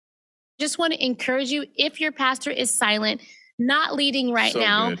just want to encourage you, if your pastor is silent, not leading right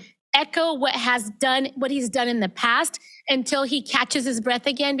now, good. echo what he's done in the past until he catches his breath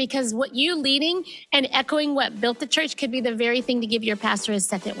again, because what you leading and echoing what built the church could be the very thing to give your pastor a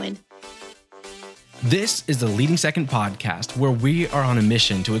second wind. This is the Leading Second podcast, where we are on a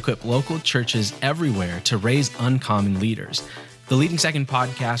mission to equip local churches everywhere to raise uncommon leaders. The Leading Second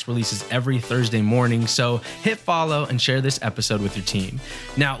podcast releases every Thursday morning, so hit follow and share this episode with your team.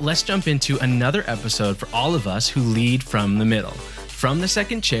 Now, let's jump into another episode for all of us who lead from the middle, from the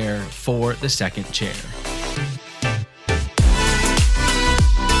second chair for the second chair.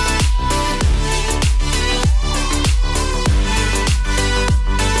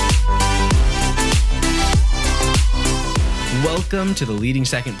 Welcome to the Leading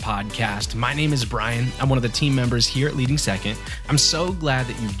Second podcast. My name is Brian. I'm one of the team members here at Leading Second. I'm so glad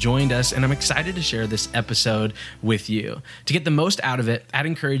that you've joined us, and I'm excited to share this episode with you. To get the most out of it, I'd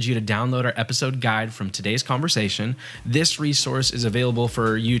encourage you to download our episode guide from today's conversation. This resource is available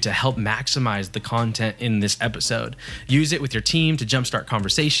for you to help maximize the content in this episode. Use it with your team to jumpstart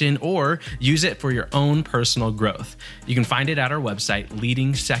conversation, or use it for your own personal growth. You can find it at our website,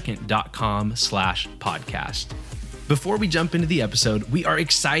 leadingsecond.com/podcast. Before we jump into the episode, we are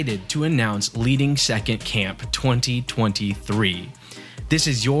excited to announce Leading Second Camp 2023. This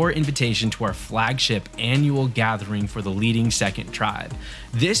is your invitation to our flagship annual gathering for the Leading Second Tribe.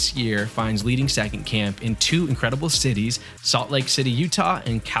 This year finds Leading Second Camp in two incredible cities, Salt Lake City, Utah,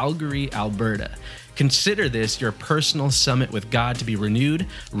 and Calgary, Alberta. Consider this your personal summit with God to be renewed,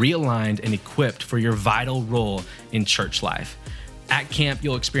 realigned, and equipped for your vital role in church life. At camp,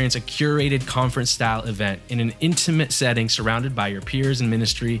 you'll experience a curated conference-style event in an intimate setting surrounded by your peers in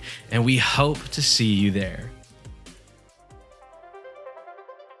ministry, and we hope to see you there.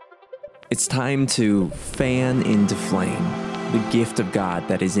 It's time to fan into flame the gift of God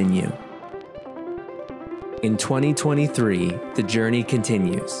that is in you. In 2023, the journey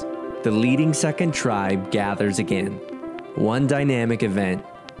continues. The Leading Second Tribe gathers again. One dynamic event,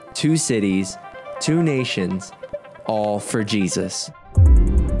 two cities, two nations, all for Jesus.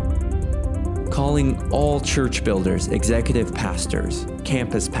 Calling all church builders, executive pastors,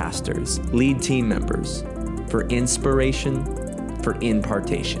 campus pastors, lead team members for inspiration, for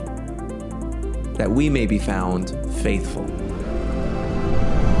impartation, that we may be found faithful.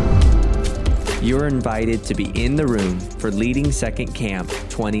 You're invited to be in the room for Leading Second Camp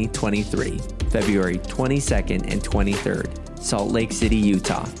 2023, February 22nd and 23rd, Salt Lake City,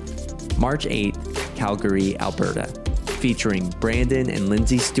 Utah. March 8th, Calgary, Alberta, featuring Brandon and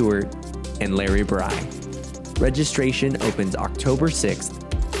Lindsay Stewart and Larry Bry. Registration opens October 6th,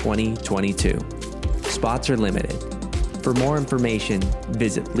 2022. Spots are limited. For more information,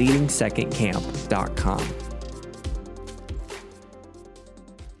 visit leadingsecondcamp.com.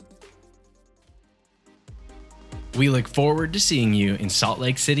 We look forward to seeing you in Salt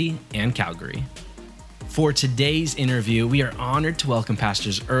Lake City and Calgary. For today's interview, we are honored to welcome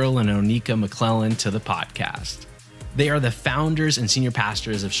Pastors Earl and Onika McClellan to the podcast. They are the founders and senior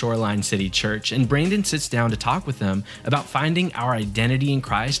pastors of Shoreline City Church, and Brandon sits down to talk with them about finding our identity in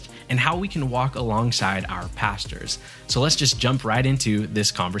Christ and how we can walk alongside our pastors. So let's just jump right into this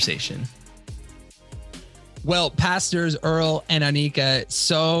conversation. Well, Pastors Earl and Onika,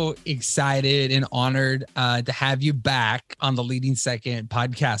 so excited and honored to have you back on the Leading Second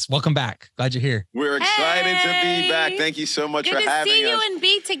podcast. Welcome back. Glad you're here. We're excited to be back. Thank you so much for having us. Good to see you and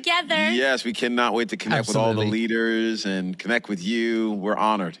be together. Yes, we cannot wait to connect with all the leaders and connect with you. We're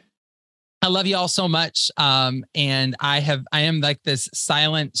honored. I love you all so much. And I am like this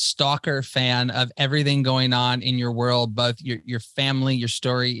silent stalker fan of everything going on in your world. Both your family, your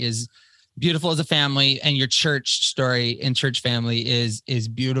story is beautiful as a family, and your church story and church family is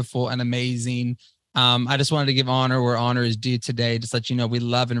beautiful and amazing. I just wanted to give honor where honor is due today. Just let you know we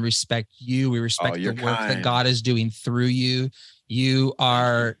love and respect you. We respect the work that God is doing through you. You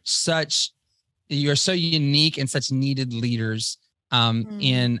are so unique and such needed leaders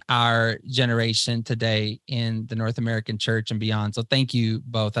in our generation today in the North American church and beyond. So thank you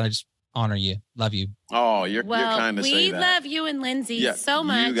both. And I just honor you. Love you. Oh, you're kind to say that. We love you and Lindsay so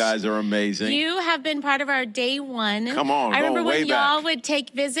much. You guys are amazing. You have been part of our day one. Come on, I remember when y'all back. would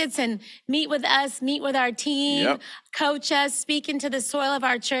take visits and meet with us, meet with our team, coach us, speak into the soil of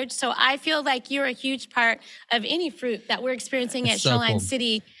our church. So I feel like you're a huge part of any fruit that we're experiencing at Shoreline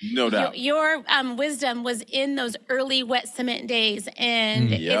City. No doubt. Your wisdom was in those early wet cement days,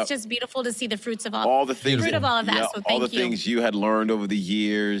 and it's just beautiful to see the fruits of all the things, fruit of all of that. So thank you. All the things you had learned over the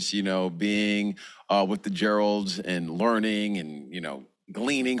years, being with the Geralds and learning and,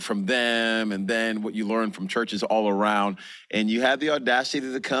 gleaning from them and then what you learn from churches all around. And you had the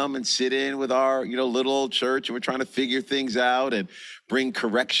audacity to come and sit in with our, little old church, and we're trying to figure things out and bring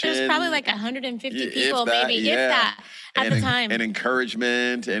correction. There's probably like 150 people, maybe, if that, at the time. And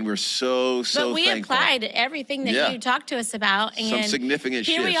encouragement. And we're so But we thankful. Applied everything that you talked to us about. And some significant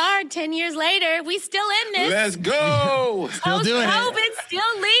here shifts. we are 10 years later. We still in this. Let's go. Still doing it. Still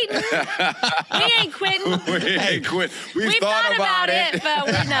leading. We ain't quitting. We ain't quitting. We've thought about it, but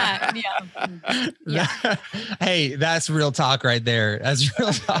we're not. Yeah. Hey, that's real talk right there. That's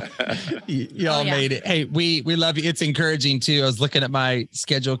real talk. Y'all made it. Hey, we love you. It's encouraging too. I was looking at my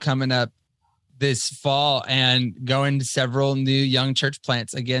schedule coming up this fall and going to several new young church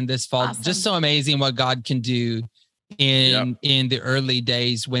plants again this fall. Awesome. Just so amazing what God can do in the early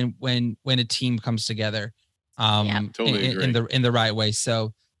days when a team comes together totally in the right way.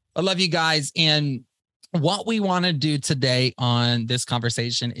 So I love you guys. And what we want to do today on this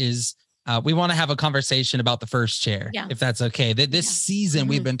conversation is we want to have a conversation about the first chair, if that's okay. This season,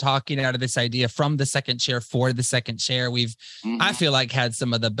 we've been talking out of this idea from the second chair for the second chair. We've, I feel like, had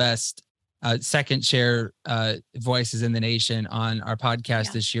some of the best second chair voices in the nation on our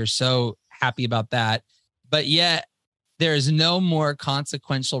podcast this year. So happy about that. But yet there is no more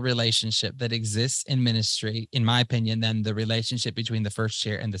consequential relationship that exists in ministry, in my opinion, than the relationship between the first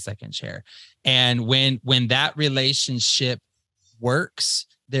chair and the second chair. And when that relationship works,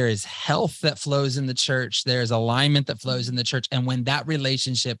 there is health that flows in the church. There's alignment that flows in the church. And when that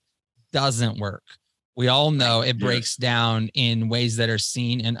relationship doesn't work, we all know it breaks down in ways that are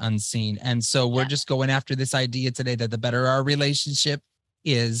seen and unseen. And so we're just going after this idea today that the better our relationship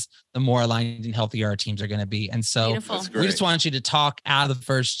is, the more aligned and healthier our teams are going to be. And so we just want you to talk out of the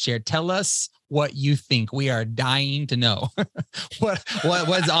first chair. Tell us what you think. We are dying to know what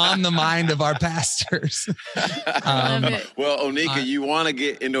was on the mind of our pastors. Well, Onika, you want to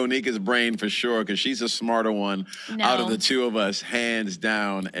get into Onika's brain for sure, because she's a smarter one out of the two of us, hands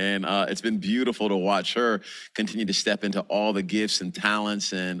down. And it's been beautiful to watch her continue to step into all the gifts and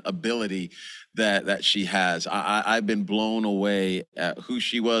talents and ability that she has. I've been blown away at who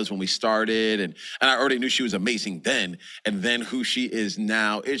she was when we started, and I already knew she was amazing then, and then who she is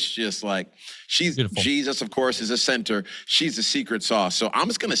now. It's just like, she's beautiful. Jesus, of course, is a center. She's the secret sauce. So I'm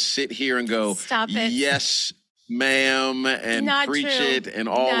just gonna sit here and go, stop it. Yes, ma'am, and not preach true. It and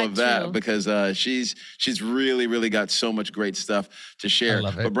all not of that true. Because she's really, really got so much great stuff to share. I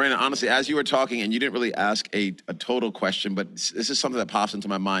love it. But Brandon, honestly, as you were talking, and you didn't really ask a total question, but this is something that pops into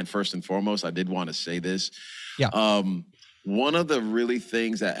my mind first and foremost. I did want to say this. Yeah. One of the really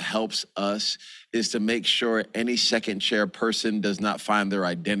things that helps us is to make sure any second chair person does not find their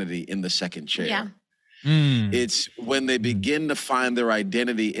identity in the second chair. Yeah. It's when they begin to find their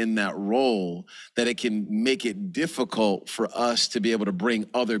identity in that role that it can make it difficult for us to be able to bring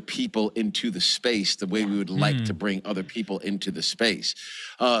other people into the space the way we would like to bring other people into the space.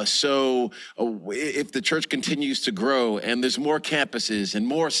 So if the church continues to grow and there's more campuses and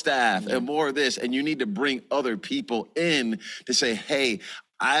more staff and more of this, and you need to bring other people in to say, hey,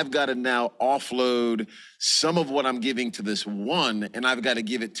 I've got to now offload some of what I'm giving to this one, and I've got to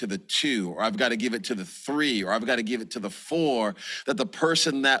give it to the two, or I've got to give it to the three, or I've got to give it to the four, that the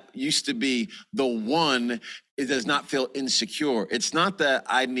person that used to be the one, it does not feel insecure. It's not that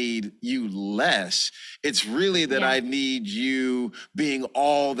I need you less. It's really that I need you being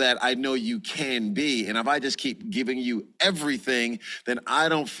all that I know you can be. And if I just keep giving you everything, then I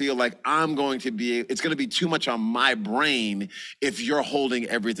don't feel like I'm going to be, it's going to be too much on my brain if you're holding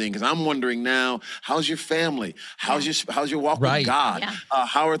everything. Because I'm wondering now, how's your family? How's your walk with God? Yeah.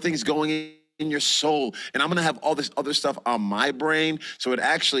 How are things going in your soul? And I'm going to have all this other stuff on my brain. So it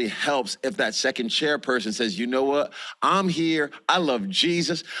actually helps if that second chair person says, you know what? I'm here. I love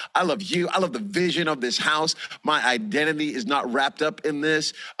Jesus. I love you. I love the vision of this house. My identity is not wrapped up in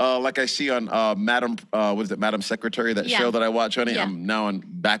this. Like I see on Madam Secretary, that show that I watch, honey. Yeah. I'm now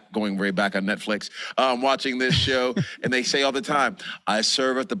going way back on Netflix. I'm watching this show and they say all the time, I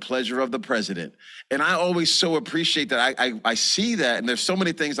serve at the pleasure of the president. And I always so appreciate that. I see that. And there's so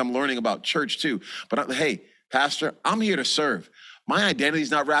many things I'm learning about church too. But hey, Pastor, I'm here to serve. My identity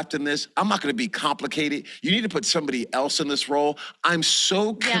is not wrapped in this. I'm not going to be complicated. You need to put somebody else in this role. I'm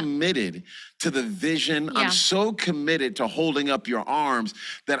so committed to the vision. Yeah. I'm so committed to holding up your arms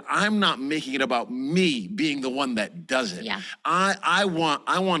that I'm not making it about me being the one that does it. Yeah. I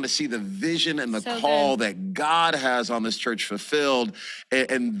want to see the vision and the call that God has on this church fulfilled.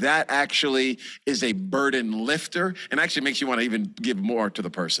 And that actually is a burden lifter and actually makes you want to even give more to the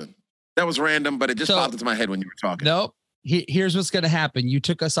person. That was random, but it just popped into my head when you were talking. Nope. Here's what's going to happen. You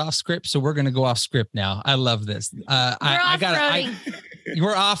took us off script, so we're going to go off script now. I love this.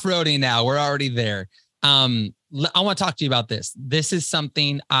 We're off-roading now. We're already there. I want to talk to you about this. This is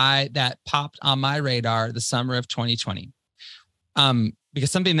something that popped on my radar the summer of 2020.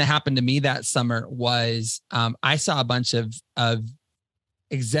 Because something that happened to me that summer was I saw a bunch of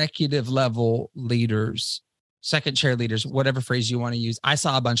executive level leaders, second chair leaders, whatever phrase you want to use. I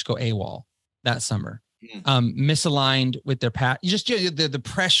saw a bunch go AWOL that summer. Misaligned with their path, just the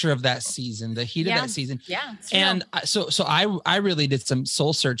pressure of that season, the heat of that season. Yeah. And so I really did some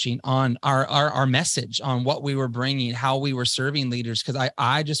soul searching on our message, on what we were bringing, how we were serving leaders. Cause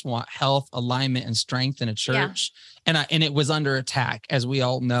I just want health, alignment, and strength in a church. Yeah. And it was under attack, as we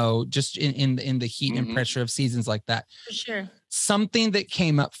all know, just in the heat and pressure of seasons like that. For sure. Something that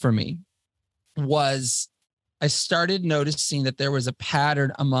came up for me was I started noticing that there was a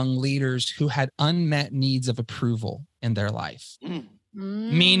pattern among leaders who had unmet needs of approval in their life.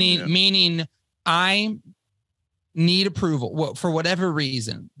 Meaning I need approval for whatever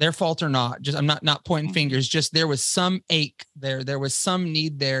reason, their fault or not. Just I'm not pointing fingers, just there was some ache there. There was some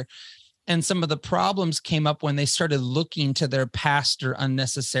need there. And some of the problems came up when they started looking to their pastor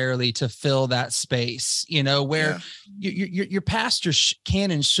unnecessarily to fill that space, where your pastor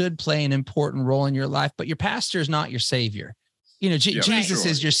can and should play an important role in your life, but your pastor is not your savior. Jesus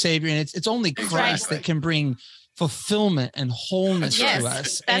is your savior, and it's only Christ that can bring fulfillment and wholeness to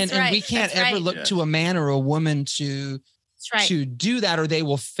us. And we can't ever look to a man or a woman to do that, or they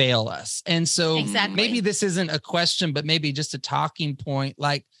will fail us. And so maybe this isn't a question, but maybe just a talking point.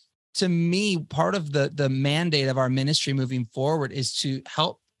 Like, to me, part of the mandate of our ministry moving forward is to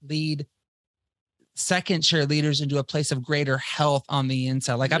help lead second chair leaders into a place of greater health on the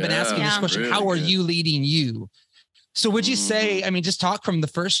inside. Like, I've been asking this question, how are you leading you? So would you say, just talk from the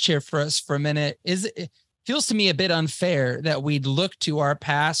first chair for us for a minute. It feels to me a bit unfair that we'd look to our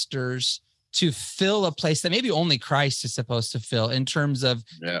pastors to fill a place that maybe only Christ is supposed to fill in terms of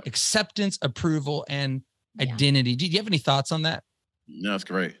acceptance, approval, and identity. Do you have any thoughts on that? No, that's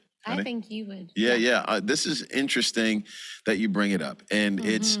great. I think you would. Yeah. This is interesting that you bring it up. And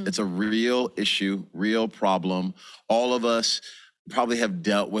it's a real issue, real problem. All of us probably have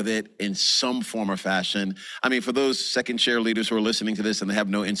dealt with it in some form or fashion. I mean, for those second chair leaders who are listening to this and they have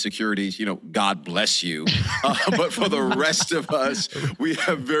no insecurities, God bless you. But for the rest of us, we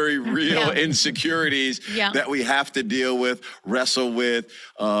have very real insecurities that we have to deal with, wrestle with.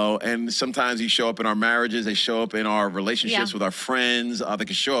 And sometimes they show up in our marriages. They show up in our relationships with our friends. They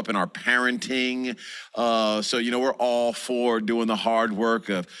can show up in our parenting. So, we're all for doing the hard work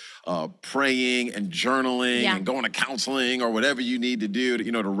of praying and journaling and going to counseling or whatever you need to do to,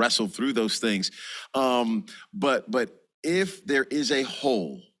 to wrestle through those things. But if there is a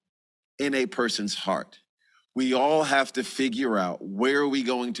hole in a person's heart, we all have to figure out where are we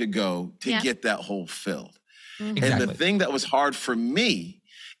going to go to get that hole filled. Exactly. And the thing that was hard for me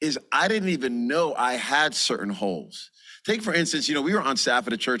is I didn't even know I had certain holes. Take, for instance, we were on staff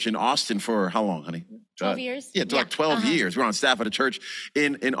at a church in Austin for how long, honey? 12 years? Like 12 years. We're on staff at a church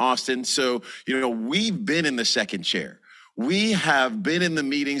in Austin. So, we've been in the second chair. We have been in the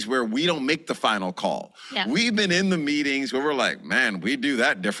meetings where we don't make the final call. Yeah. We've been in the meetings where we're like, man, we do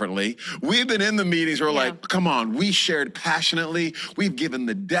that differently. We've been in the meetings where we're like, come on, we shared passionately. We've given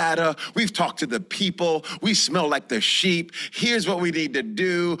the data. We've talked to the people. We smell like the sheep. Here's what we need to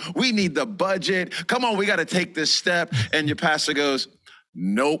do. We need the budget. Come on, we got to take this step. And your pastor goes,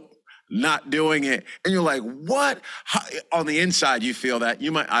 nope. Not doing it. And you're like, what? How? On the inside, you feel that.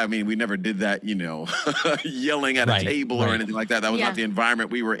 We never did that, yelling at a table or anything like that. That was not the environment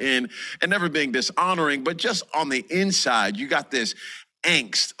we were in, and never being dishonoring. But just on the inside, you got this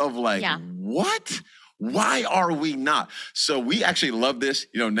angst of like, what? Why are we not? So we actually love this,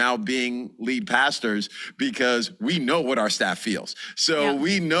 now being lead pastors, because we know what our staff feels. So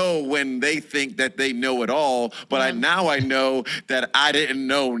we know when they think that they know it all, but I know that I didn't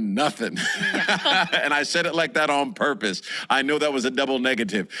know nothing. And I said it like that on purpose. I know that was a double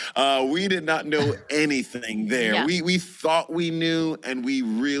negative. We did not know anything there. Yeah. We thought we knew, and we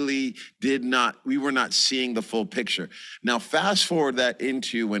really did not. We were not seeing the full picture. Now, fast forward that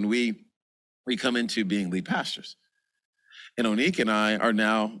into when we come into being lead pastors. And Onique and I are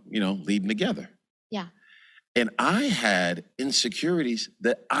now, leading together. Yeah. And I had insecurities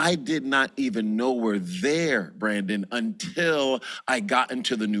that I did not even know were there, Brandon, until I got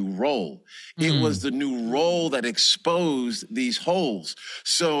into the new role. It was the new role that exposed these holes.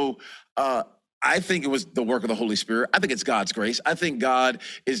 So I think it was the work of the Holy Spirit. I think it's God's grace. I think God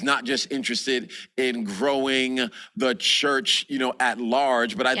is not just interested in growing the church, at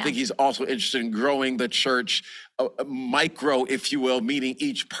large, but I think he's also interested in growing the church micro, if you will, meaning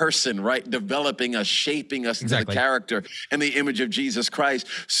each person, right? Developing us, shaping us into the character and the image of Jesus Christ.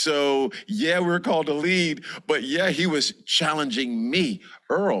 So we're called to lead, but he was challenging me.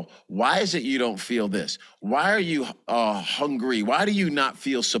 Earl, why is it you don't feel this? Why are you hungry? Why do you not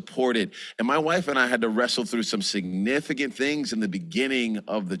feel supported? And my wife and I had to wrestle through some significant things in the beginning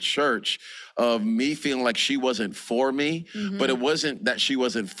of the church, of me feeling like she wasn't for me, but it wasn't that she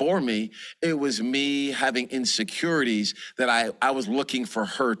wasn't for me. It was me having insecurities that I was looking for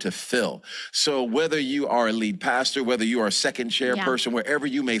her to fill. So whether you are a lead pastor, whether you are a second chair person, wherever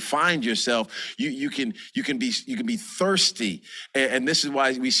you may find yourself, you can be thirsty. And this is why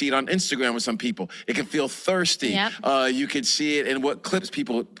we see it on Instagram with some people. It can feel thirsty. You can see it in what clips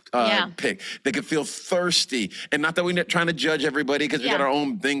people pick. They can feel thirsty. And not that we're trying to judge everybody, because we got our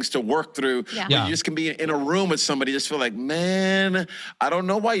own things to work through. But you just can be in a room with somebody, just feel like, man, I don't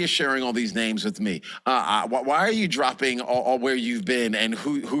know why you're sharing all these names with me. Why are you dropping all where you've been and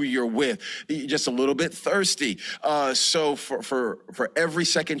who you're with? You're just a little bit thirsty. So for every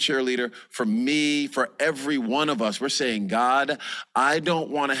second cheerleader, for me, for every one of us, we're saying, God, I don't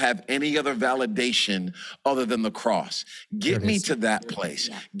want to have any other validation other than the cross. Get me to that place.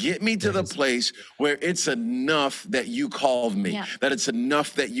 Get me to the place where it's enough that you called me, that it's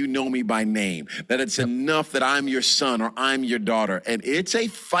enough that you know me by name, that it's enough that I'm your son or I'm your daughter. And it's a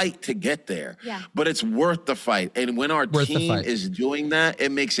fight to get there, but it's worth the fight. And when our team is doing that,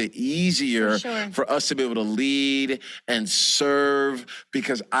 it makes it easier for us to be able to lead and serve,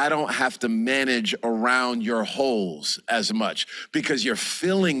 because I don't have to manage around your holes as much, because you're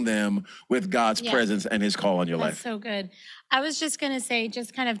filling them with God's presence and his call on your life. That's so good. I was just going to say,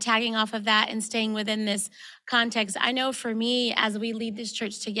 just kind of tagging off of that and staying within this context, I know for me, as we lead this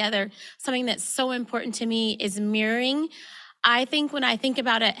church together, something that's so important to me is mirroring. I think when I think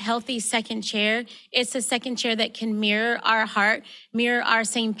about a healthy second chair, it's a second chair that can mirror our heart, mirror our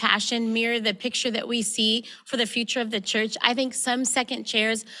same passion, mirror the picture that we see for the future of the church. I think some second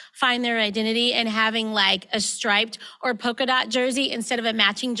chairs find their identity in having like a striped or polka dot jersey instead of a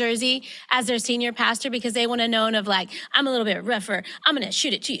matching jersey as their senior pastor, because they want to know of like, I'm a little bit rougher. I'm going to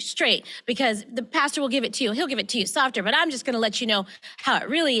shoot it to you straight because the pastor will give it to you. He'll give it to you softer, but I'm just going to let you know how it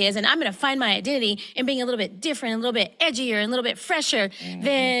really is. And I'm going to find my identity in being a little bit different, a little bit edgier, and a little bit fresher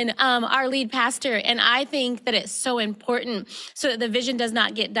than our lead pastor. And I think that it's so important so that the vision does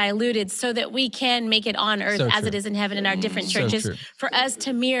not get diluted, so that we can make it on earth as it is in heaven in our different churches, for us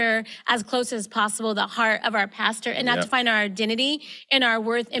to mirror as close as possible the heart of our pastor, and not to find our identity and our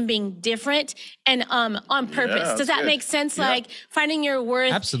worth in being different and on purpose. Does that make sense? Like finding your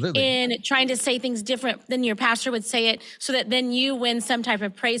worth in trying to say things different than your pastor would say it, so that then you win some type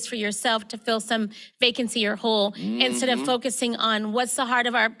of praise for yourself to fill some vacancy or hole, instead of focusing on what's the heart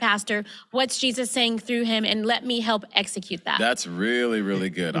of our pastor, what's Jesus saying through him, and let me help execute that. That's really,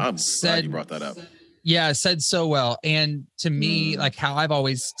 really good. I'm glad you brought that up. Yeah, said so well. And to me, like how I've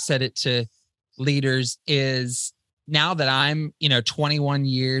always said it to leaders is, now that I'm, 21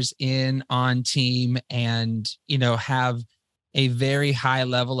 years in on team and, have a very high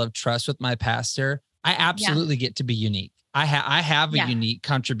level of trust with my pastor, I absolutely get to be unique. I have a unique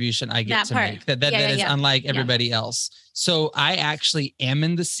contribution I get to make that is unlike everybody else. So I actually am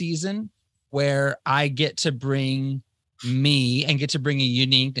in the season where I get to bring me and get to bring a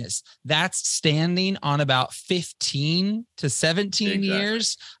uniqueness. That's standing on about 15 to 17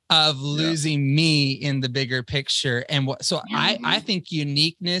 years of losing me in the bigger picture. And I think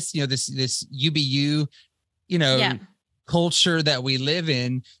uniqueness, this UBU, culture that we live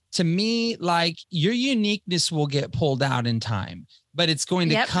in, to me, like your uniqueness will get pulled out in time, but it's going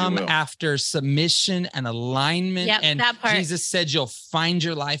to come after submission and alignment. And Jesus said, you'll find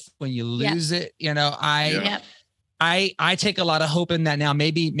your life when you lose it. I take a lot of hope in that now.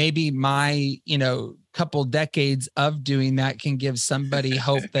 Maybe my, couple decades of doing that can give somebody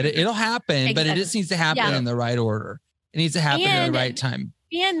hope that it'll happen, but it just needs to happen in the right order. It needs to happen at the right time.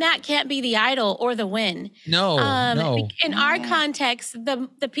 And that can't be the idol or the win. No. In our context,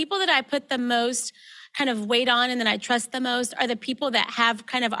 the people that I put the most kind of wait on and that I trust the most are the people that have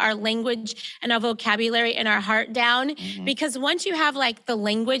kind of our language and our vocabulary and our heart down. Because once you have like the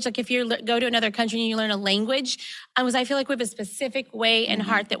language, like if you go to another country and you learn a language, because I feel like we have a specific way and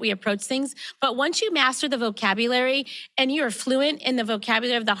heart that we approach things. But once you master the vocabulary and you are fluent in the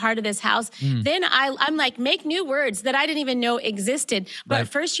vocabulary of the heart of this house, then I'm like, make new words that I didn't even know existed. But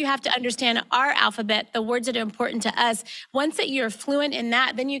first you have to understand our alphabet, the words that are important to us. Once that you're fluent in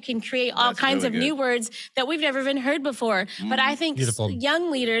that, then you can create all kinds of new words that we've never even heard before. But I think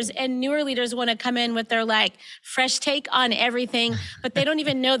young leaders and newer leaders want to come in with their like fresh take on everything, but they don't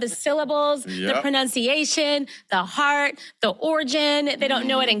even know the syllables, the pronunciation, the heart, the origin. They don't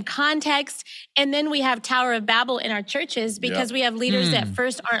know it in context. And then we have Tower of Babel in our churches because we have leaders that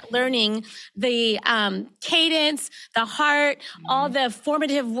first aren't learning the cadence, the heart, all the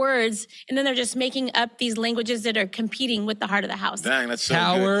formative words, and then they're just making up these languages that are competing with the heart of the house. Dang, that's so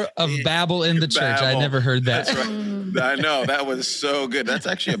Tower of Babel in the church. I never heard that. That's right. I know, that was so good. That's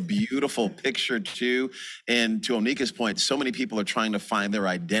actually a beautiful picture too. And to Onika's point, so many people are trying to find their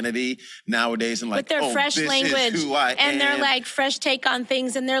identity nowadays and like, with their fresh language and their like fresh take on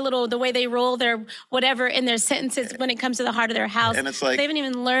things and their little, the way they roll their whatever in their sentences when it comes to the heart of their house. And it's like, they haven't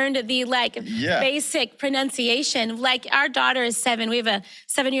even learned the like basic pronunciation. Like our daughter is 7. We have a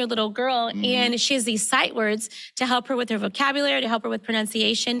 7-year-old little girl and she has these sight words to help her with her vocabulary, to help her with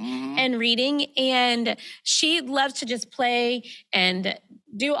pronunciation and reading. And she loves to just play and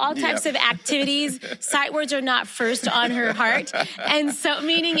do all types of activities. Sight words are not first on her heart. And so,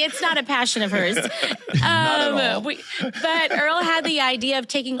 meaning it's not a passion of hers. Not at all. But Earl had the idea of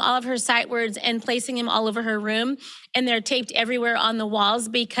taking all of her sight words and placing them all over her room. And they're taped everywhere on the walls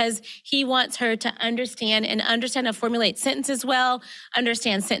because he wants her to understand how to formulate sentences well,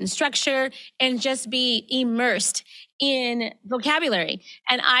 understand sentence structure, and just be immersed in vocabulary.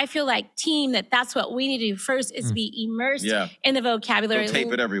 And I feel like team, that's what we need to do first is be immersed in the vocabulary. Go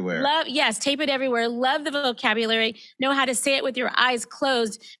tape it everywhere. Tape it everywhere. Love the vocabulary. Know how to say it with your eyes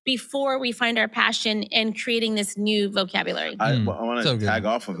closed before we find our passion in creating this new vocabulary. I want to tag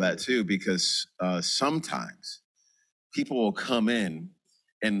off of that too, because sometimes people will come in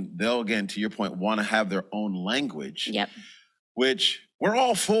and they'll, again, to your point, want to have their own language. Which we're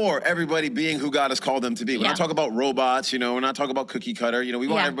all for everybody being who God has called them to be. We're not talking about robots, we're not talking about cookie cutter. We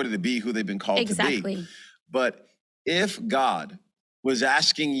want everybody to be who they've been called to be. But if God was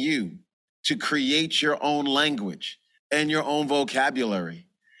asking you to create your own language and your own vocabulary,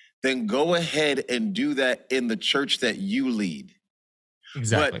 then go ahead and do that in the church that you lead.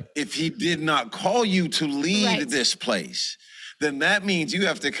 Exactly. But if he did not call you to lead this place, then that means you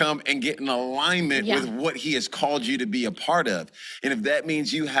have to come and get in alignment with what he has called you to be a part of. And if that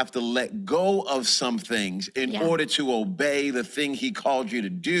means you have to let go of some things in order to obey the thing he called you to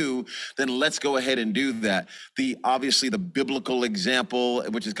do, then let's go ahead and do that. Obviously the biblical example,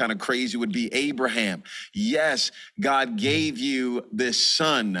 which is kind of crazy, would be Abraham. Yes, God gave you this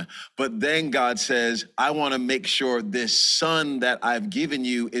son, but then God says, I want to make sure this son that I've given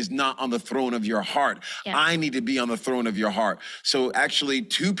you is not on the throne of your heart. I need to be on the throne of your heart. So actually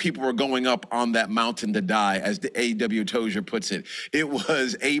 2 people were going up on that mountain to die, as the A.W. Tozer puts it. It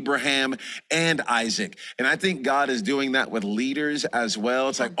was Abraham and Isaac. And I think God is doing that with leaders as well.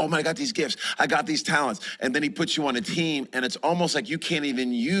 It's like, oh my, I got these gifts. I got these talents. And then he puts you on a team and it's almost like you can't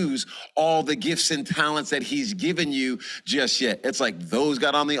even use all the gifts and talents that he's given you just yet. It's like those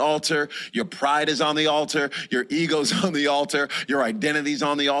got on the altar. Your pride is on the altar. Your ego's on the altar. Your identity's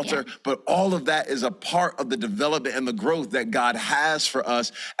on the altar. But all of that is a part of the development and the growth that God has for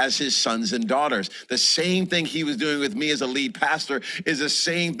us as his sons and daughters. The same thing he was doing with me as a lead pastor is the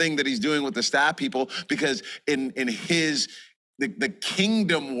same thing that he's doing with the staff people, because in his the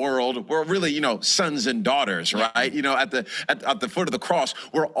kingdom world, we're really, sons and daughters, right? At the foot of the cross,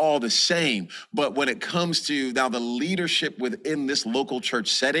 we're all the same. But when it comes to now the leadership within this local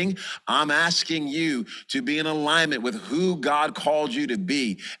church setting, I'm asking you to be in alignment with who God called you to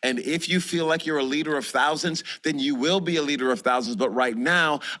be. And if you feel like you're a leader of thousands, then you will be a leader of thousands. But right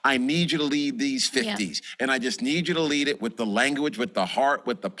now, I need you to lead these 50s. And I just need you to lead it with the language, with the heart,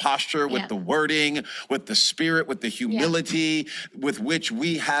 with the posture, with the wording, with the spirit, with the humility, with which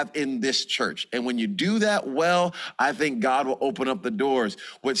we have in this church. And when you do that well, I think God will open up the doors.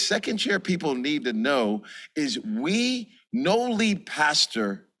 What second chair people need to know is no lead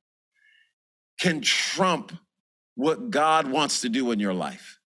pastor can trump what God wants to do in your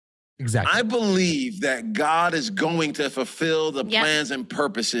life. Exactly. I believe that God is going to fulfill the plans and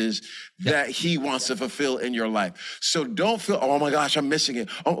purposes that he wants to fulfill in your life. So don't feel, oh my gosh, I'm missing it.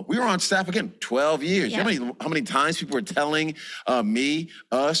 Oh, we were on staff again, 12 years. Yep. You know how many times people were telling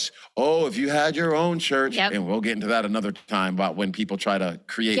us, oh, if you had your own church, and we'll get into that another time about when people try to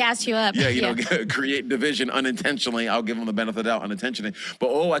create. Gas you up. Yeah, you know, create division unintentionally. I'll give them the benefit of the doubt unintentionally. But,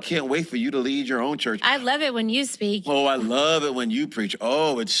 oh, I can't wait for you to lead your own church. I love it when you speak. Oh, I love it when you preach.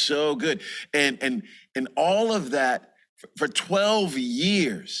 Oh, it's so good. And all of that for 12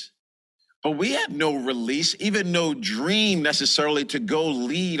 years. But we had no release, even no dream necessarily to go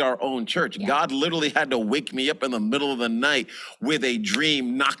lead our own church. Yeah. God literally had to wake me up in the middle of the night with a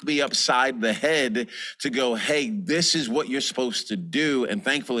dream, knock me upside the head to go, hey, this is what you're supposed to do. And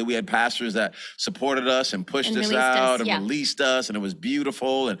thankfully, we had pastors that supported us and pushed us out and released us. And it was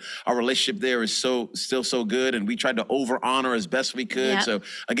beautiful. And our relationship there is still so good. And we tried to over honor as best we could. Yep. So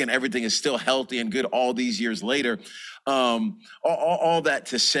again, everything is still healthy and good all these years later. All that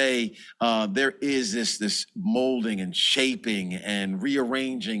to say, there is this molding and shaping and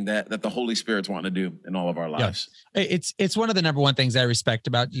rearranging that the Holy Spirit's wanting to do in all of our lives. Yeah. It's one of the number one things I respect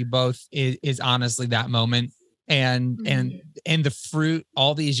about you both is honestly that moment and the fruit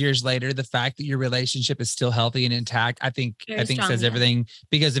all these years later, the fact that your relationship is still healthy and intact, I think says everything,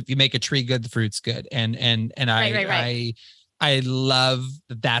 because if you make a tree good, the fruit's good. I love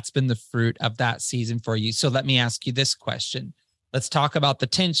that that's been the fruit of that season for you. So let me ask you this question. Let's talk about the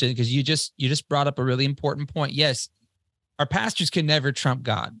tension, because you just brought up a really important point. Yes, our pastors can never trump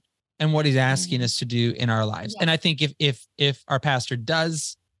God and what he's asking us to do in our lives. Yeah. And I think if our pastor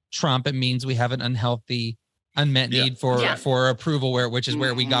does trump, it means we have an unhealthy, unmet need for approval, which is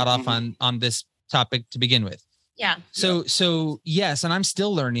where we got off on this topic to begin with. Yeah. So yes, and I'm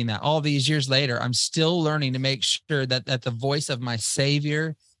still learning that all these years later. I'm still learning to make sure that the voice of my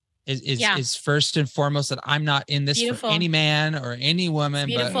Savior is first and foremost, that I'm not in this for any man or any woman,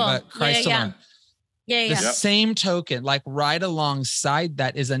 but Christ alone. The same token, like right alongside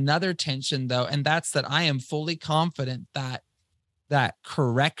that is another tension though, and that's that I am fully confident that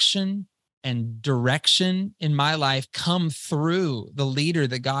correction and direction in my life come through the leader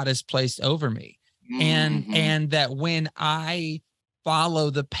that God has placed over me. And that when I follow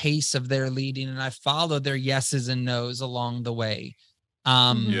the pace of their leading and I follow their yeses and nos along the way,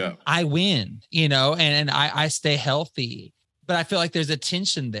 I win, and I stay healthy. But I feel like there's a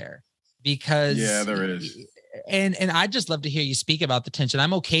tension there because there is. And I just love to hear you speak about the tension.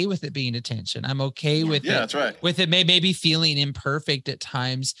 I'm okay with it being a tension. I'm okay with it. That's right. With it maybe feeling imperfect at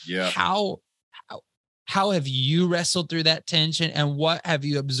times. Yeah. How have you wrestled through that tension, and what have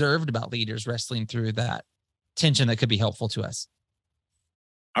you observed about leaders wrestling through that tension that could be helpful to us?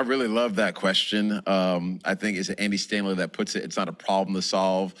 I really love that question. I think it's Andy Stanley that puts it, it's not a problem to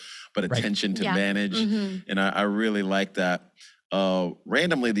solve, but a tension to manage. And I really like that.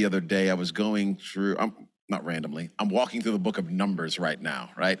 Randomly the other day, I was going through, not randomly, I'm walking through the book of Numbers right now,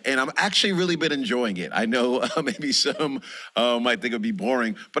 right? And I'm actually really been enjoying it. I know maybe some might think it'd be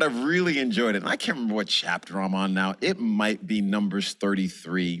boring, but I've really enjoyed it. And I can't remember what chapter I'm on now. It might be Numbers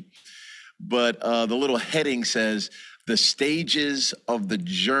 33. But the little heading says, the stages of the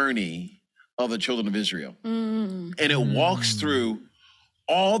journey of the children of Israel. And it walks through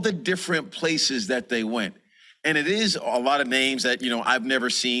all the different places that they went. And it is a lot of names that, I've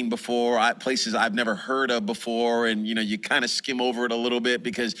never seen before, places I've never heard of before. And, you kind of skim over it a little bit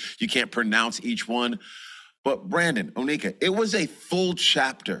because you can't pronounce each one. But Brandon, Onika, it was a full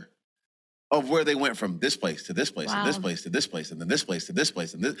chapter of where they went from this place to this place, and this place to this place, and then this place to this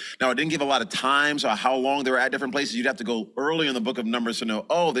place. And this. Now, it didn't give a lot of times or how long they were at different places. You'd have to go early in the book of Numbers to know,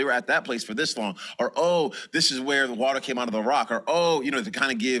 oh, they were at that place for this long, or, oh, this is where the water came out of the rock, or, oh, to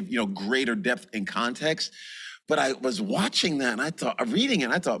kind of give, greater depth and context. But I was watching that and I thought, reading it,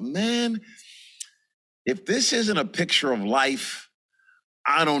 and I thought, man, if this isn't a picture of life,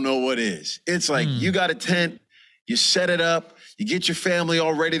 I don't know what is. It's like you got a tent, you set it up, you get your family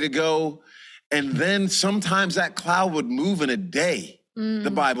all ready to go, and then sometimes that cloud would move in a day,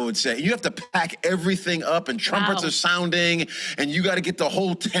 the Bible would say. You have to pack everything up, and trumpets are sounding, and you got to get the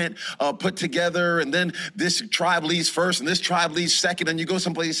whole tent put together, and then this tribe leaves first, and this tribe leaves second, and you go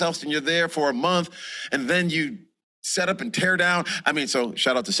someplace else, and you're there for a month, and then you set up and tear down. So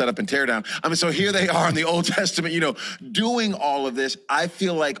shout out to set up and tear down. So here they are in the Old Testament, doing all of this. I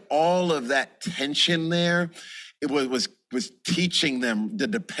feel like all of that tension there, it was teaching them the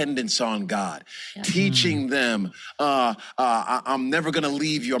dependence on God, teaching them, I'm never going to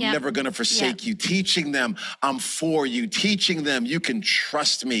leave you. I'm never going to forsake you. Teaching them, I'm for you. Teaching them, you can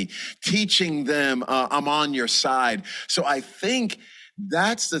trust me. Teaching them, I'm on your side. So I think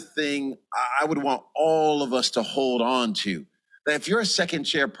That's the thing I would want all of us to hold on to. That if you're a second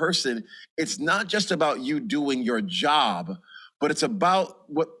chair person, it's not just about you doing your job, but it's about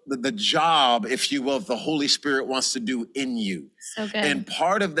what the job, if you will, the Holy Spirit wants to do in you. So good. And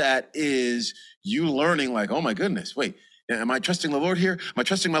part of that is you learning like, oh my goodness, wait, am I trusting the Lord here? Am I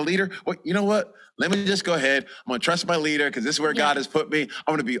trusting my leader? Well, you know what? Let me just go ahead. I'm going to trust my leader because this is where God has put me.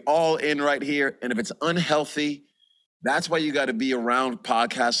 I'm going to be all in right here. And if it's unhealthy, that's why you got to be around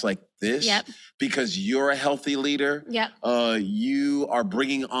podcasts like this, because you're a healthy leader. You are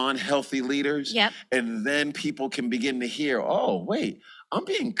bringing on healthy leaders. And then people can begin to hear, oh, wait, I'm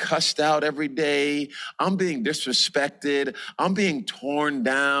being cussed out every day. I'm being disrespected. I'm being torn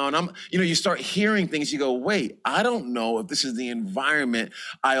down. You start hearing things. You go, wait, I don't know if this is the environment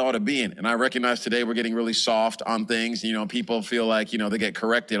I ought to be in. And I recognize today we're getting really soft on things. People feel like, they get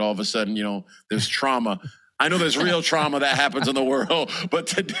corrected. All of a sudden, there's trauma. I know there's real trauma that happens in the world, but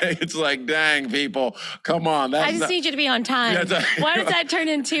today it's like, dang, people, come on. I just need you to be on time. Why does that turn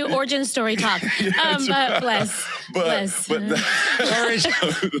into origin story talk? But bless.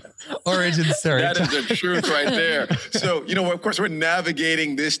 Origin story. That is the truth right there. So, of course, we're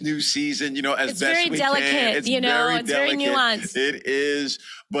navigating this new season, as best we can. It's very delicate, it's very nuanced. It is.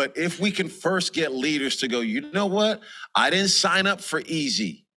 But if we can first get leaders to go, you know what? I didn't sign up for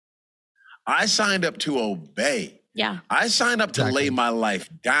easy. I signed up to obey. I signed up to lay my life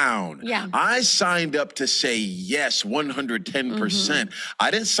down. I signed up to say yes, 110%.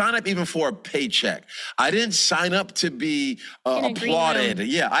 I didn't sign up even for a paycheck. I didn't sign up to be applauded.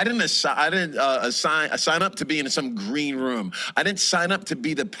 I didn't sign up to be in some green room. I didn't sign up to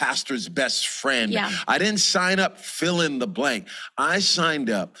be the pastor's best friend. I didn't sign up fill in the blank. I signed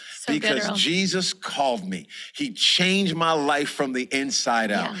up because Jesus called me. He changed my life from the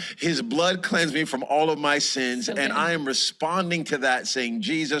inside out. His blood cleansed me from all of my sins. And I am responding to that saying,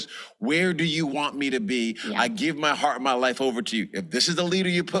 Jesus, where do you want me to be? I give my heart and my life over to you. If this is the leader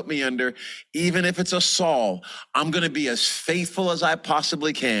you put me under, even if it's a Saul, I'm going to be as faithful as I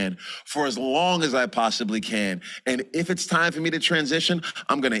possibly can for as long as I possibly can. And if it's time for me to transition,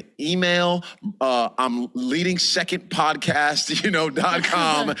 I'm going to email, I'm leading second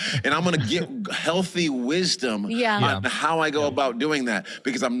podcast.com, and I'm going to get healthy wisdom on how I go about doing that,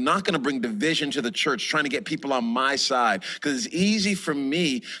 because I'm not going to bring division to the church trying to get people on my side, because it's easy for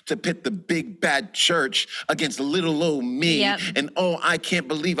me to pit the big bad church against little old me. And I can't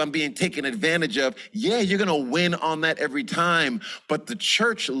believe I'm being taken advantage of. You're gonna win on that every time, but the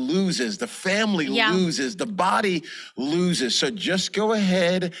church loses, the family loses, the body loses. So just go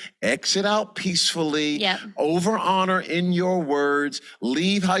ahead, exit out peacefully, over honor in your words,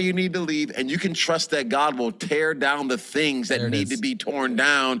 leave how you need to leave, and you can trust that God will tear down the things that need to be torn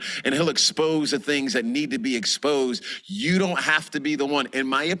down, and he'll expose the things that need to be exposed. You don't have to be the one, in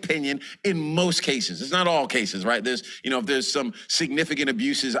my opinion. In most cases, it's not all cases, right? There's, if there's some significant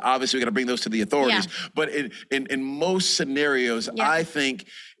abuses, obviously we got to bring those to the authorities. But in most scenarios, I think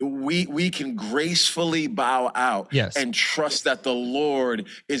we can gracefully bow out and trust that the Lord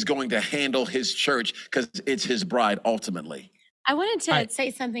is going to handle his church, because it's his bride ultimately. I wanted to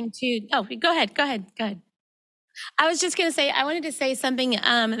say something too. Oh, go ahead. I was just going to say, I wanted to say something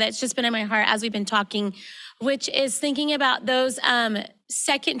that's just been in my heart as we've been talking, which is thinking about those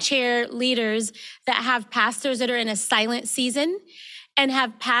second chair leaders that have pastors that are in a silent season and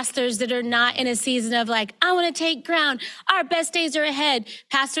have pastors that are not in a season of like, I want to take ground. Our best days are ahead.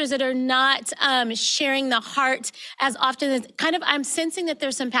 Pastors that are not sharing the heart as often as I'm sensing that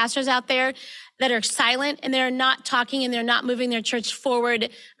there's some pastors out there that are silent and they're not talking and they're not moving their church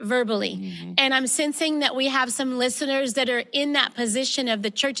forward verbally. And I'm sensing that we have some listeners that are in that position of the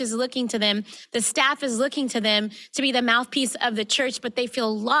church is looking to them, the staff is looking to them to be the mouthpiece of the church, but they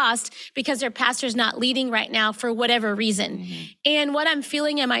feel lost because their pastor's not leading right now for whatever reason. And what I'm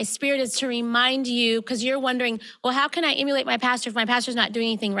feeling in my spirit is to remind you, because you're wondering, well, how can I emulate my pastor if my pastor's not doing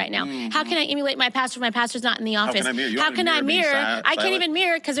anything right now? How can I emulate my pastor if my pastor's not in the office? How can I mirror? I can't even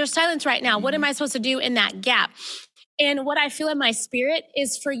mirror because there's silence right now. What am I supposed to do in that gap? And what I feel in my spirit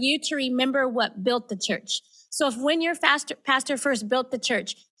is for you to remember what built the church. So if when your pastor first built the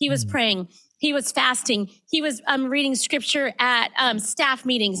church, he was praying, he was fasting, he was reading scripture at staff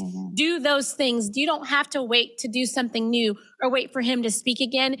meetings. Do those things. You don't have to wait to do something new or wait for him to speak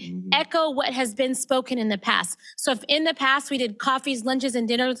again. Echo what has been spoken in the past. So if in the past we did coffees, lunches, and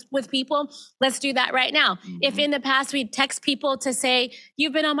dinners with people, let's do that right now. If in the past we text people to say,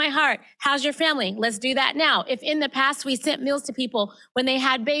 you've been on my heart, how's your family? Let's do that now. If in the past we sent meals to people when they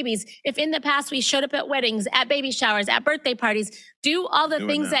had babies, if in the past we showed up at weddings, at baby showers, at birthday parties, do all the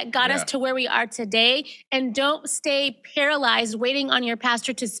things that got us to where we are today. And don't stay paralyzed waiting on your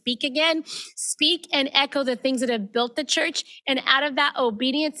pastor to speak again. Speak and echo the things that have built the church. And out of that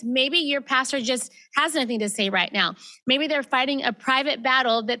obedience, maybe your pastor just has nothing to say right now. Maybe they're fighting a private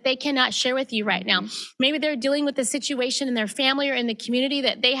battle that they cannot share with you right now. Maybe they're dealing with a situation in their family or in the community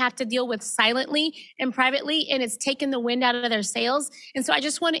that they have to deal with silently and privately, and it's taken the wind out of their sails. And so I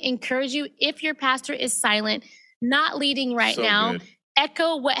just want to encourage you, if your pastor is silent, not leading right now,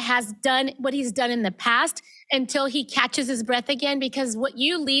 echo what he's done in the past until he catches his breath again, because what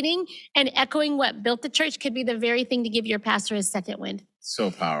you leading and echoing what built the church could be the very thing to give your pastor a second wind.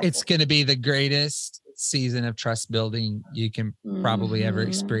 So powerful. It's going to be the greatest season of trust building you can probably ever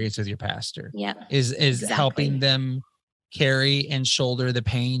experience with your pastor. Yeah. Is exactly. Helping them carry and shoulder the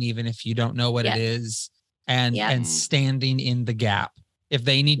pain, even if you don't know what it is, and standing in the gap. If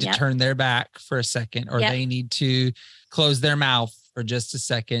they need to turn their back for a second, or they need to close their mouth for just a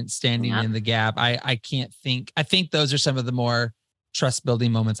second, standing in the gap. I think those are some of the more trust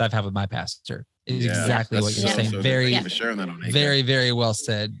building moments I've had with my pastor. Is exactly what you're saying. Very, very well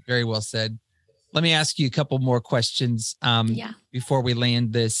said. Very well said. Let me ask you a couple more questions before we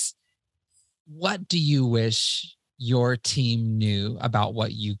land this. What do you wish your team knew about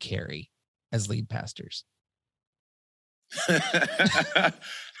what you carry as lead pastors?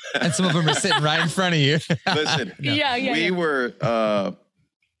 And some of them are sitting right in front of you. Listen, we were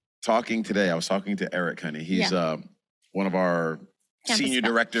talking today. I was talking to Eric Honey. He's one of our senior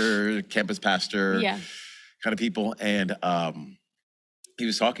director, campus pastor kind of people. And he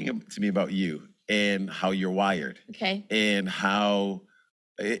was talking to me about you and how you're wired. Okay. And how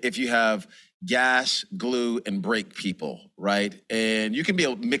if you have gas, glue, and brake people, right? And you can be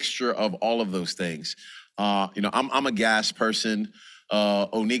a mixture of all of those things. I'm a gas person.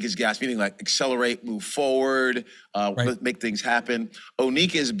 Onika's gas, meaning like accelerate, move forward, make things happen.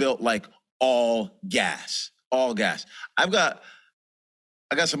 Onika is built like all gas. I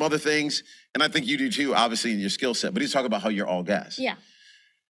got some other things, and I think you do too, obviously, in your skill set, but he's talking about how you're all gas. Yeah.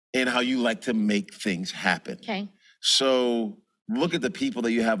 And how you like to make things happen. Okay. So look at the people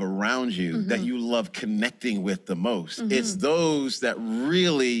that you have around you that you love connecting with the most. It's those that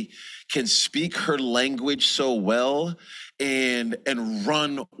really can speak her language so well and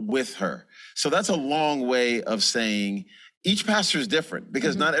run with her. So that's a long way of saying each pastor is different,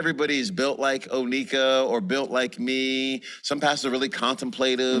 because not everybody is built like Onika or built like me. Some pastors are really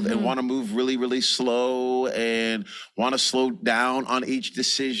contemplative and want to move really, really slow and want to slow down on each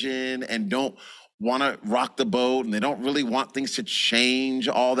decision and don't want to rock the boat, and they don't really want things to change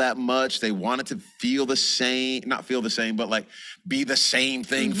all that much. They want it to feel the same, not feel the same, but like be the same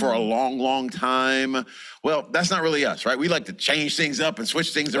thing for a long, long time. Well, that's not really us, right? We like to change things up and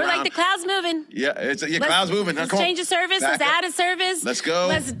switch things around. We're like the clouds moving. Yeah, clouds moving. Let's change a service. Let's add a service. Let's go.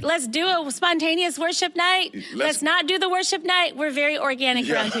 Let's do a spontaneous worship night. Let's not do the worship night. We're very organic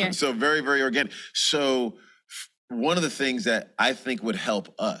around here. So very, very organic. So one of the things that I think would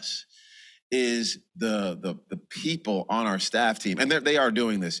help us is the people on our staff team, and they are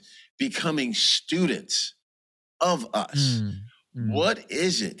doing this, becoming students of us. What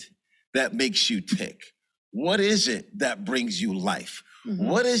is it that makes you tick? What is it that brings you life?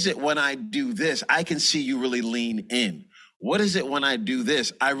 What is it when I do this, I can see you really lean in? What is it when I do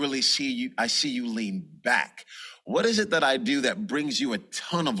this, I see you lean back? What is it that I do that brings you a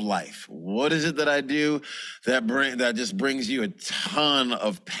ton of life? What is it that I do that just brings you a ton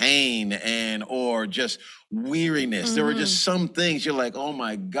of pain or just weariness? There were just some things you're like, oh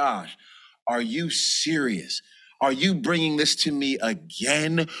my gosh, are you serious? Are you bringing this to me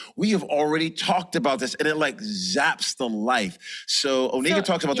again? We have already talked about this, and it like zaps the life. So Onika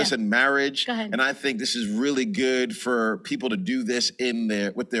talks about this in marriage, and I think this is really good for people to do this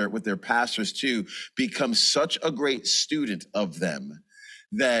with their pastors too. Become such a great student of them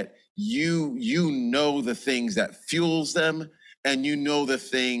that you know the things that fuels them, and you know the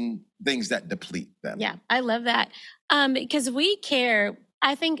things that deplete them. Yeah, I love that because we care.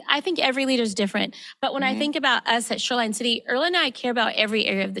 I think every leader is different. But when I think about us at Shoreline City, Earl and I care about every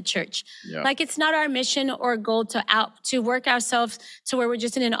area of the church. Yeah. Like it's not our mission or goal to work ourselves to where we're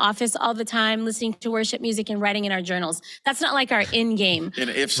just in an office all the time, listening to worship music and writing in our journals. That's not like our end game.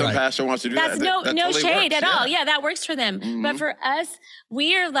 And if some pastor wants to do that no shade at all. Yeah, that works for them. But for us,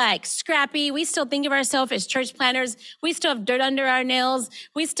 we are like scrappy. We still think of ourselves as church planners. We still have dirt under our nails.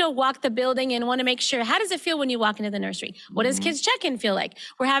 We still walk the building and want to make sure, how does it feel when you walk into the nursery? What does kids check-in feel like?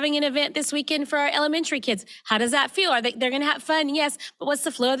 We're having an event this weekend for our elementary kids. How does that feel? They're going to have fun? Yes. But what's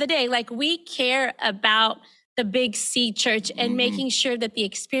the flow of the day? Like we care about the Big C church and making sure that the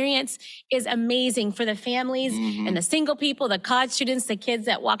experience is amazing for the families and the single people, the college students, the kids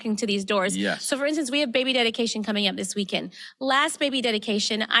that walk into these doors. Yes. So for instance, we have baby dedication coming up this weekend. Last baby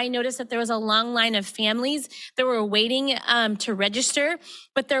dedication, I noticed that there was a long line of families that were waiting to register,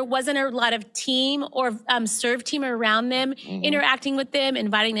 but there wasn't a lot of team or serve team around them, interacting with them,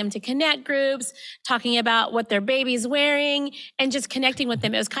 inviting them to connect groups, talking about what their baby's wearing, and just connecting with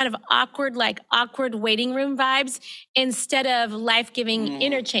them. It was kind of awkward waiting room vibes instead of life-giving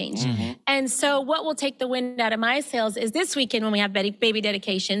interchange. And so what will take the wind out of my sails is this weekend when we have baby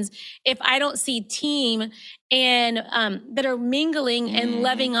dedications, if I don't see team and that are mingling and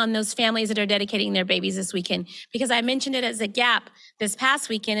loving on those families that are dedicating their babies this weekend, because I mentioned it as a gap this past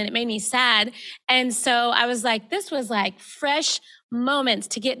weekend and it made me sad. And so I was like, this was like fresh moments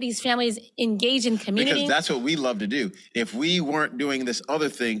to get these families engaged in community. Because that's what we love to do. If we weren't doing this other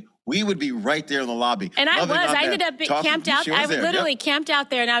thing, we would be right there in the lobby. And I ended up camped out. I literally camped out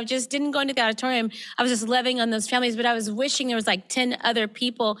there and I just didn't go into the auditorium. I was just loving on those families, but I was wishing there was like 10 other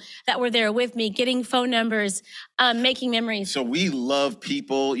people that were there with me, getting phone numbers, making memories. So we love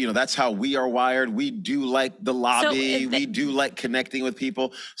people. You know, that's how we are wired. We do like the lobby. We do like connecting with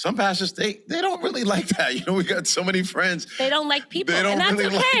people. Some pastors, they don't really like that. You know, we got so many friends. They don't like people. They don't and that's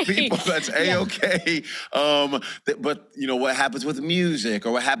really okay. like people. That's A-okay. But, you know, what happens with music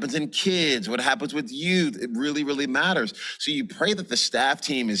or what happens in kids, what happens with youth, it really, really matters. So you pray that the staff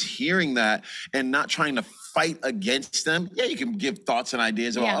team is hearing that and not trying to fight against them. Yeah, you can give thoughts and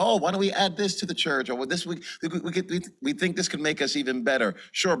ideas about, why don't we add this to the church? Or this week, we think this could make us even better.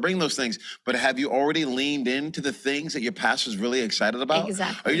 Sure, bring those things. But have you already leaned into the things that your pastor's really excited about?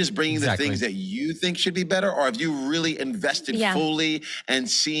 Exactly. Are you just bringing the things that you think should be better? Or have you really invested fully and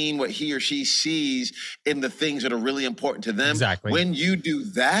seen what he or she sees in the things that are really important to them? Exactly. When you do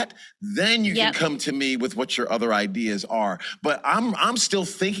that, then you can come to me with what your other ideas are. But I'm still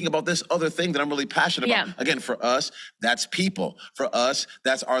thinking about this other thing that I'm really passionate about. Again, for us, that's people. For us,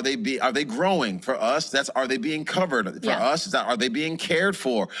 that's are they growing? For us, that's are they being covered? For us, is that are they being cared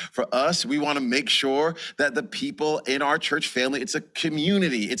for? For us, we want to make sure that the people in our church family, it's a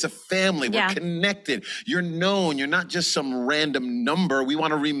community, it's a family. We're connected. You're known. You're not just some random number. We want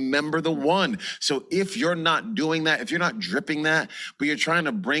to remember the one. So if you're not doing that, if you're not dripping that, but you're trying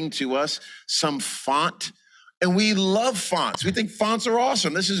to bring to us some font. And we love fonts. We think fonts are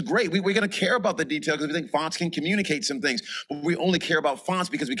awesome. This is great. We're going to care about the detail because we think fonts can communicate some things. But we only care about fonts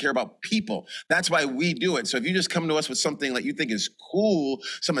because we care about people. That's why we do it. So if you just come to us with something that you think is cool,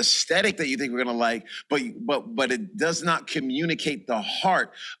 some aesthetic that you think we're going to like, but it does not communicate the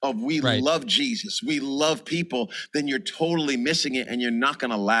heart of we love Jesus, we love people, then you're totally missing it and you're not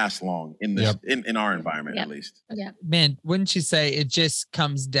going to last long in this in our environment at least. Man, wouldn't you say it just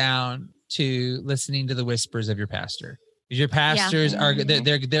comes down to listening to the whispers of your pastor? Your pastors are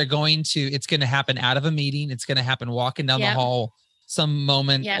they're going to, it's going to happen out of a meeting. It's going to happen walking down the hall, some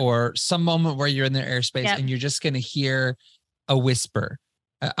moment or some moment where you're in their airspace and you're just going to hear a whisper.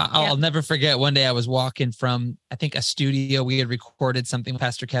 I'll never forget one day I was walking from, I think, a studio. We had recorded something with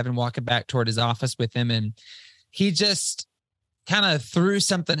Pastor Kevin, walking back toward his office with him. And he just kind of threw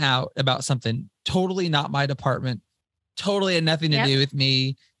something out about something totally not my department, totally had nothing to do with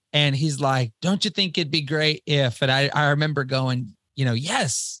me. And he's like, don't you think it'd be great if, and I remember going,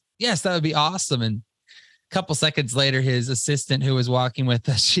 yes, that would be awesome. And a couple seconds later, his assistant who was walking with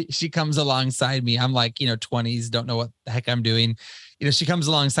us, she comes alongside me. I'm like, 20s, don't know what the heck I'm doing. She comes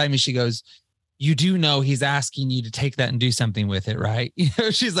alongside me. She goes, you do know he's asking you to take that and do something with it, right?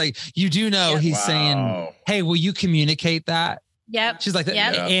 She's like, you do know he's saying, hey, will you communicate that? Yep. She's like,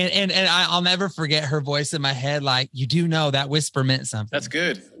 and I'll never forget her voice in my head. Like, you do know that whisper meant something. That's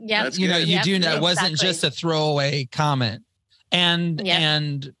good. Yeah. You do know it wasn't just a throwaway comment. And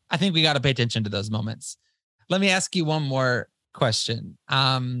I think we got to pay attention to those moments. Let me ask you one more question.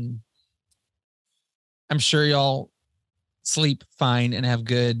 I'm sure y'all sleep fine and have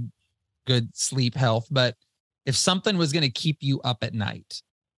good sleep health, but if something was going to keep you up at night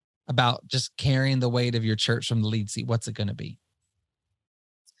about just carrying the weight of your church from the lead seat, what's it going to be?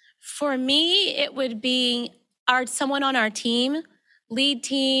 For me, it would be someone on our team, lead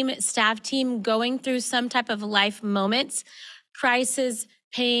team, staff team, going through some type of life moments, crisis,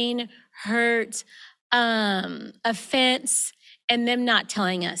 pain, hurt, offense, and them not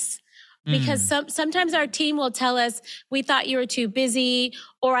telling us. Because sometimes our team will tell us, we thought you were too busy,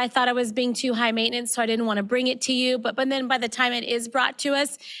 or I thought I was being too high maintenance, so I didn't want to bring it to you. But then by the time it is brought to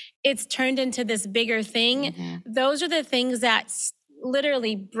us, it's turned into this bigger thing. Those are the things that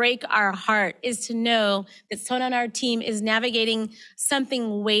literally break our heart is to know that someone on our team is navigating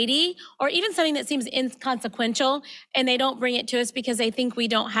something weighty or even something that seems inconsequential, and they don't bring it to us because they think we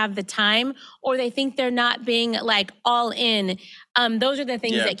don't have the time or they think they're not being like all in. Those are the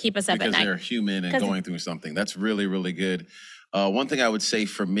things that keep us up at night. Because they're human and going through something. That's really, really good. One thing I would say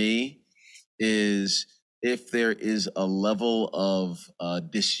for me is if there is a level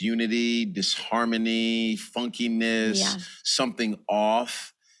of disunity, disharmony, funkiness, something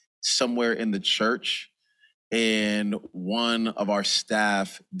off somewhere in the church, and one of our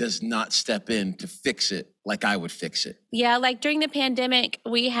staff does not step in to fix it like I would fix it. Yeah, like during the pandemic,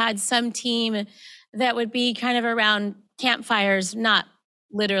 we had some team that would be kind of around campfires, not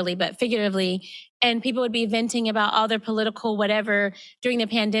literally, but figuratively. And people would be venting about all their political whatever during the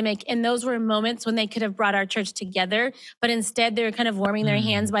pandemic. And those were moments when they could have brought our church together. But instead, they were kind of warming their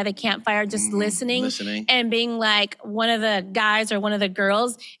hands by the campfire, just listening and being like one of the guys or one of the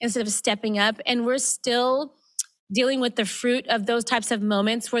girls instead of stepping up. And we're still dealing with the fruit of those types of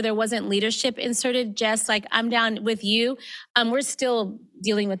moments where there wasn't leadership inserted, just like I'm down with you. We're still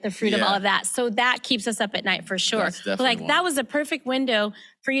dealing with the fruit of all of that. So that keeps us up at night for sure. Like that was a perfect window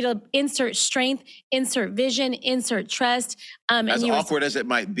for you to insert strength, insert vision, insert trust. As awkward as it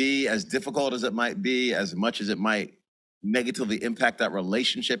might be, as difficult as it might be, as much as it might negatively impact that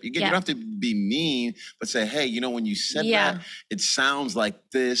relationship. You don't have to be mean, but say, hey, when you said that, it sounds like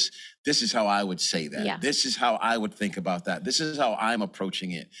this. This is how I would say that. Yeah. This is how I would think about that. This is how I'm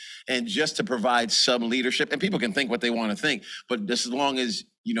approaching it. And just to provide some leadership, and people can think what they want to think, but just as long as,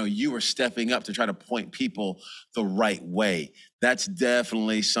 you are stepping up to try to point people the right way, that's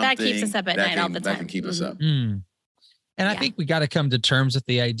definitely something that keeps us up at night all the time. That can keep us up. And I think we got to come to terms with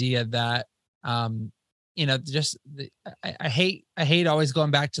the idea that, I hate always going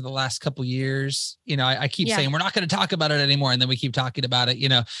back to the last couple years. I keep saying we're not going to talk about it anymore, and then we keep talking about it.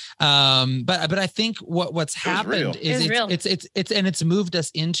 But I think what's happened is it's moved us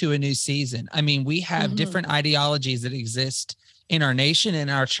into a new season. I mean, we have different ideologies that exist in our nation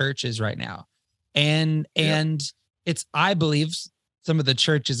and our churches right now, and it's, I believe, some of the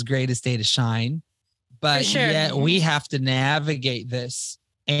church's greatest day to shine. But yet we have to navigate this.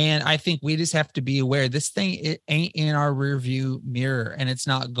 And I think we just have to be aware this thing, it ain't in our rear view mirror, and it's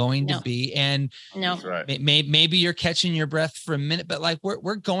not going to be. And maybe you're catching your breath for a minute, but like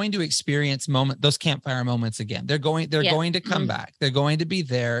we're going to experience those campfire moments again. They're going to come back. They're going to be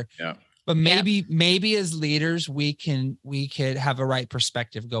there. Yeah. But maybe as leaders, we could have a right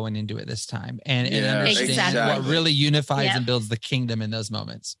perspective going into it this time and understand what really unifies and builds the kingdom in those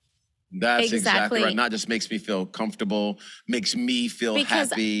moments. That's exactly right. Not just makes me feel comfortable, makes me feel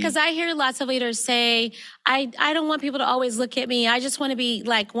happy. Because I hear lots of leaders say, I don't want people to always look at me. I just want to be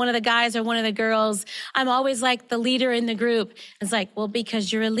like one of the guys or one of the girls. I'm always like the leader in the group. It's like, well,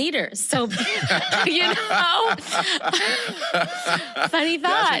 because you're a leader. So, Funny thought.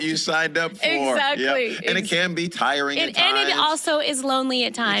 That's what you signed up for. Exactly. And it can be tiring at times. And it also is lonely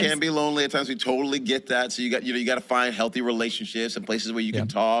at times. It can be lonely at times. We totally get that. So you got to find healthy relationships and places where you can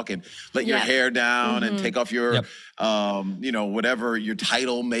talk and let your hair down and take off your, whatever your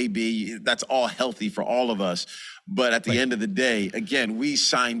title may be. That's all healthy for all of us. But at the end of the day, again, we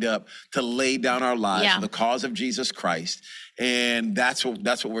signed up to lay down our lives for the cause of Jesus Christ. And that's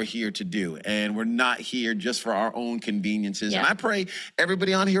what we're here to do. And we're not here just for our own conveniences. And I pray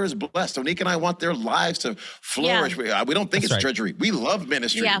everybody on here is blessed. Onika and I want their lives to flourish. We don't think it's drudgery. We love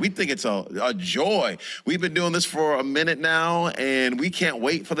ministry. We think it's a joy. We've been doing this for a minute now, and we can't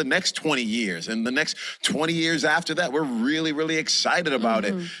wait for the next 20 years. And the next 20 years after that, we're really, really excited about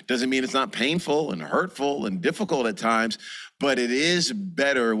it. Doesn't mean it's not painful and hurtful and difficult at times, but it is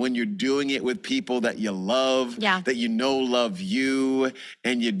better when you're doing it with people that you love, that love you,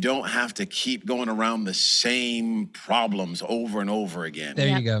 and you don't have to keep going around the same problems over and over again.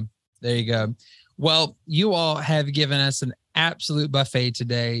 There you go. Well, you all have given us an absolute buffet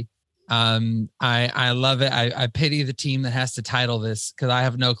today. I love it. I pity the team that has to title this because I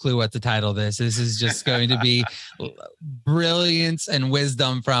have no clue what to title this. This is just going to be brilliance and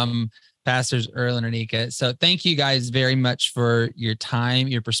wisdom from Pastors Earl and Onika. So thank you guys very much for your time,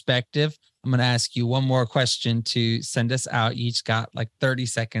 your perspective. I'm going to ask you one more question to send us out. You each got like 30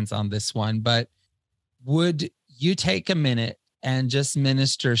 seconds on this one, but would you take a minute and just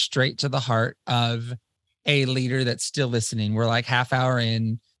minister straight to the heart of a leader that's still listening? We're like half hour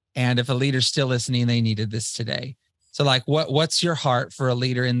in, and if a leader's still listening, they needed this today. So like, what's your heart for a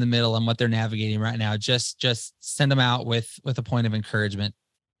leader in the middle and what they're navigating right now? Just send them out with a point of encouragement.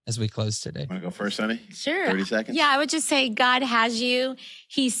 as we close today? Want to go first, Sonny? Sure. 30 seconds? Yeah, I would just say God has you.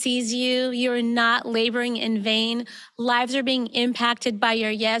 He sees you. You're not laboring in vain. Lives are being impacted by your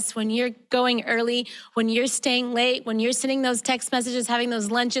yes. When you're going early, when you're staying late, when you're sending those text messages, having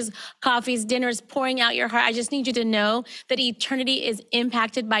those lunches, coffees, dinners, pouring out your heart, I just need you to know that eternity is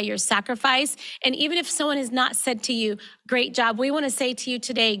impacted by your sacrifice. And even if someone has not said to you, great job, we want to say to you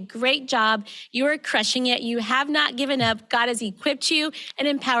today, great job. You are crushing it. You have not given up. God has equipped you and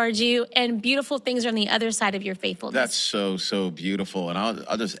empowered you, and beautiful things are on the other side of your faithfulness. That's so beautiful. And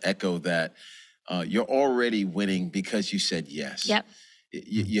I'll just echo that. You're already winning because you said yes. Yep.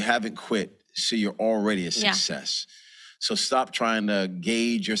 You haven't quit, so you're already a success. Yeah. So stop trying to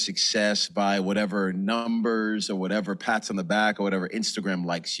gauge your success by whatever numbers or whatever pats on the back or whatever Instagram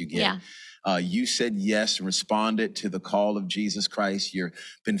likes you get. Yeah. You said yes and responded to the call of Jesus Christ. You've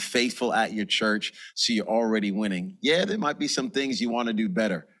been faithful at your church, so you're already winning. Yeah, there might be some things you want to do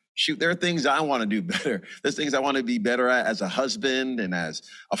better. Shoot, there are things I want to do better. There's things I want to be better at as a husband and as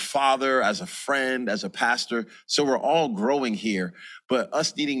a father, as a friend, as a pastor. So we're all growing here. But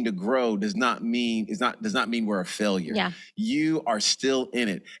us needing to grow does not mean we're a failure. Yeah. You are still in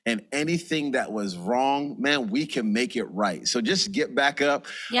it. And anything that was wrong, man, we can make it right. So just get back up,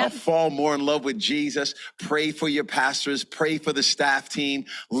 fall more in love with Jesus, pray for your pastors, pray for the staff team,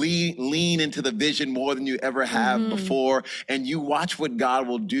 lean into the vision more than you ever have before. And you watch what God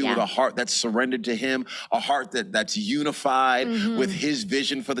will do with a heart that's surrendered to him, a heart that's unified with his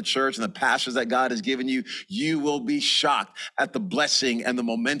vision for the church and the pastors that God has given you. You will be shocked at the blessing and the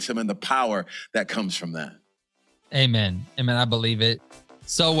momentum and the power that comes from that. Amen. I believe it.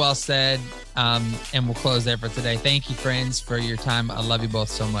 So well said. And we'll close there for today. Thank you, friends, for your time. I love you both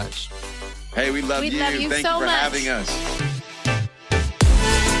so much. Hey, we love you. Love you Thank so you for much. having us.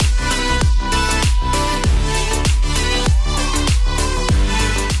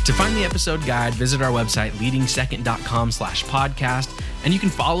 To find the episode guide, visit our website, leadingsecond.com/podcast. And you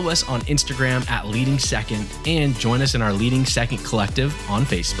can follow us on Instagram @leadingsecond and join us in our Leading Second Collective on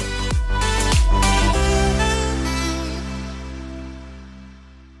Facebook.